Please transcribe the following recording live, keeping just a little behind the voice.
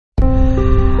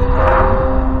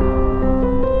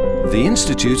The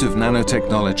Institute of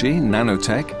Nanotechnology,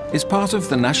 Nanotec, is part of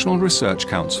the National Research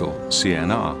Council,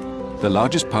 CNR, the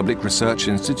largest public research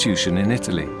institution in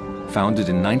Italy, founded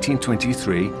in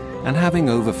 1923 and having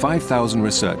over 5,000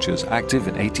 researchers active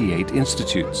in 88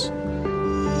 institutes.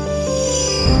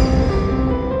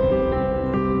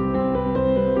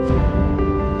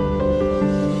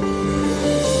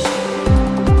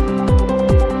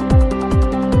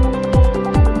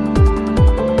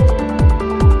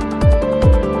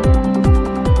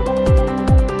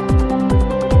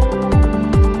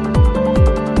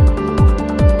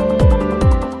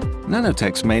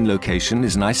 Nanotec's main location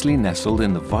is nicely nestled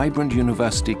in the vibrant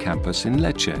university campus in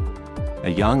Lecce, a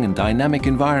young and dynamic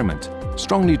environment,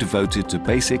 strongly devoted to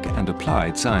basic and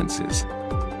applied sciences.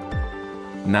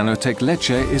 Nanotec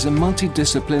Lecce is a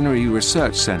multidisciplinary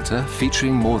research center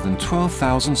featuring more than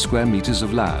 12,000 square meters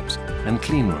of labs and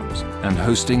clean rooms, and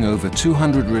hosting over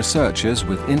 200 researchers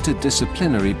with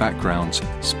interdisciplinary backgrounds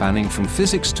spanning from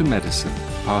physics to medicine,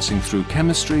 passing through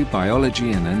chemistry,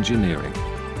 biology and engineering.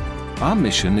 Our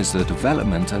mission is the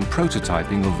development and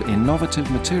prototyping of innovative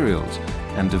materials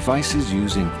and devices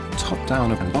using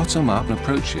top-down and bottom-up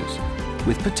approaches,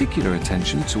 with particular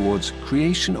attention towards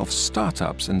creation of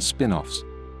startups and spin-offs,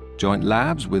 joint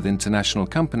labs with international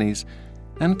companies,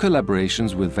 and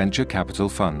collaborations with venture capital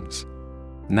funds.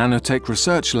 Nanotec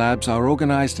research labs are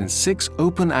organized in 6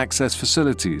 open-access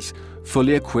facilities,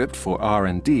 fully equipped for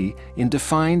R&D in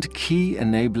defined key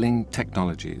enabling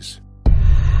technologies.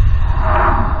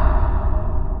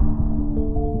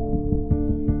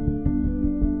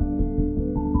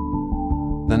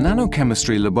 The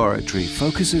nanochemistry laboratory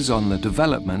focuses on the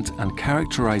development and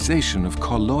characterization of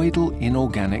colloidal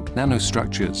inorganic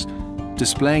nanostructures,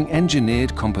 displaying engineered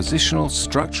compositional,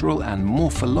 structural and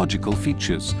morphological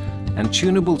features and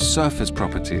tunable surface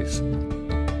properties.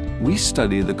 We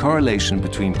study the correlation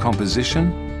between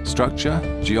composition, structure,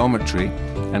 geometry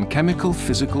and chemical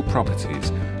physical properties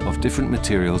of different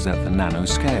materials at the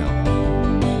nanoscale.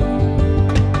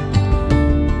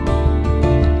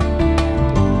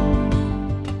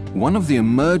 One of the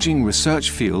emerging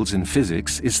research fields in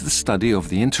physics is the study of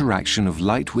the interaction of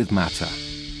light with matter.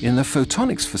 In the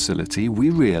photonics facility,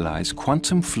 we realize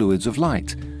quantum fluids of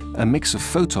light, a mix of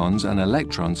photons and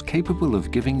electrons capable of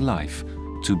giving life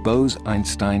to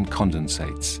Bose-Einstein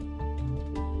condensates.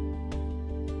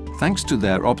 Thanks to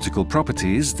their optical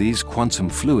properties, these quantum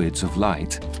fluids of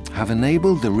light have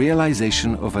enabled the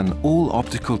realization of an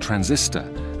all-optical transistor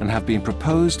and have been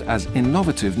proposed as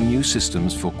innovative new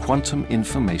systems for quantum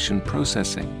information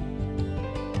processing.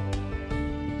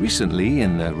 Recently,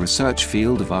 in the research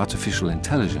field of artificial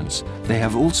intelligence, they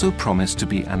have also promised to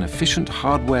be an efficient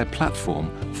hardware platform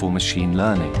for machine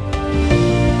learning.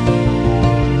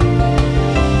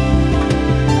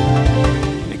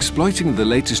 Exploiting the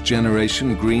latest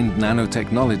generation green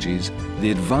nanotechnologies,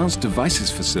 the Advanced Devices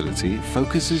Facility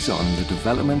focuses on the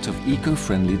development of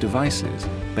eco-friendly devices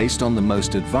based on the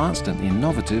most advanced and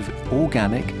innovative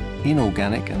organic,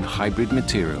 inorganic and hybrid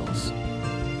materials.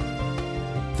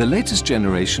 The latest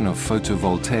generation of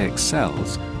photovoltaic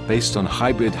cells, based on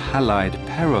hybrid halide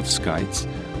perovskites,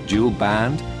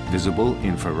 dual-band, visible,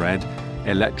 infrared,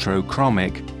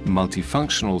 electrochromic,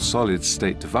 multifunctional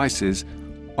solid-state devices,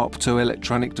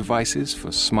 optoelectronic devices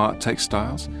for smart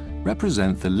textiles,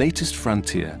 represent the latest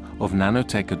frontier of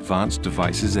Nanotec Advanced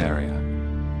Devices area.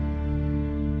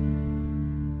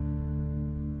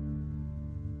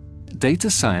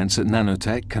 Data science at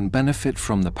Nanotec can benefit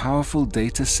from the powerful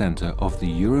data center of the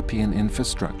European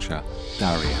infrastructure,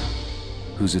 Daria,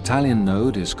 whose Italian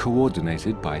node is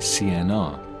coordinated by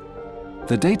CNR.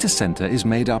 The data center is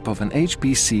made up of an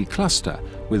HPC cluster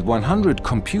with 100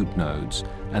 compute nodes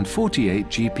and 48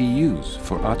 GPUs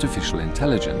for artificial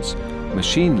intelligence,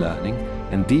 machine learning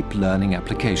and deep learning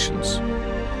applications.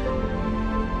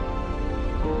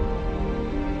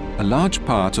 A large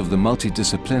part of the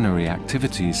multidisciplinary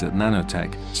activities at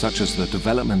Nanotec, such as the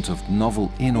development of novel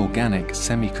inorganic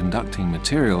semiconducting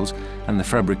materials and the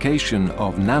fabrication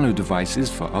of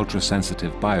nanodevices for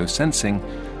ultrasensitive biosensing,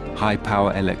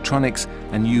 high-power electronics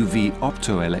and UV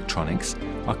optoelectronics,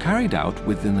 are carried out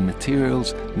within the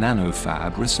Materials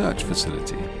NanoFab research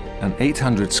facility, an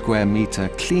 800 square meter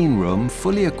clean room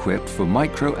fully equipped for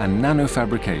micro and nano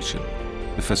fabrication.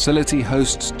 The facility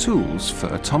hosts tools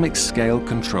for atomic scale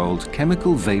controlled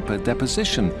chemical vapor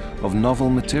deposition of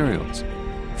novel materials,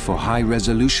 for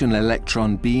high-resolution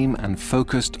electron beam and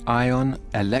focused ion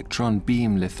electron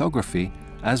beam lithography,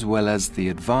 as well as the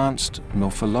advanced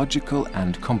morphological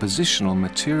and compositional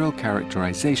material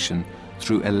characterization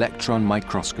through electron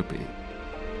microscopy.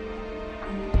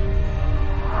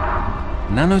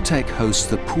 Nanotec hosts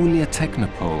the Puglia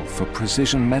Technopole for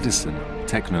Precision Medicine,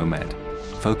 Technomed,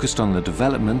 focused on the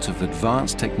development of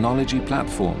advanced technology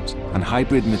platforms and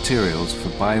hybrid materials for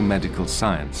biomedical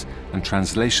science and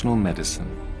translational medicine.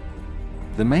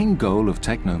 The main goal of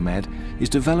Technomed is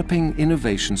developing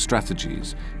innovation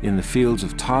strategies in the fields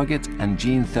of target and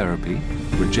gene therapy,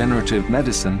 regenerative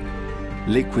medicine,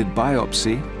 liquid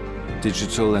biopsy,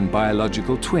 digital and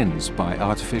biological twins by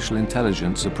artificial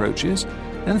intelligence approaches,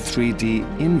 and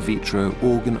 3D in vitro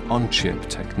organ-on-chip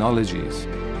technologies.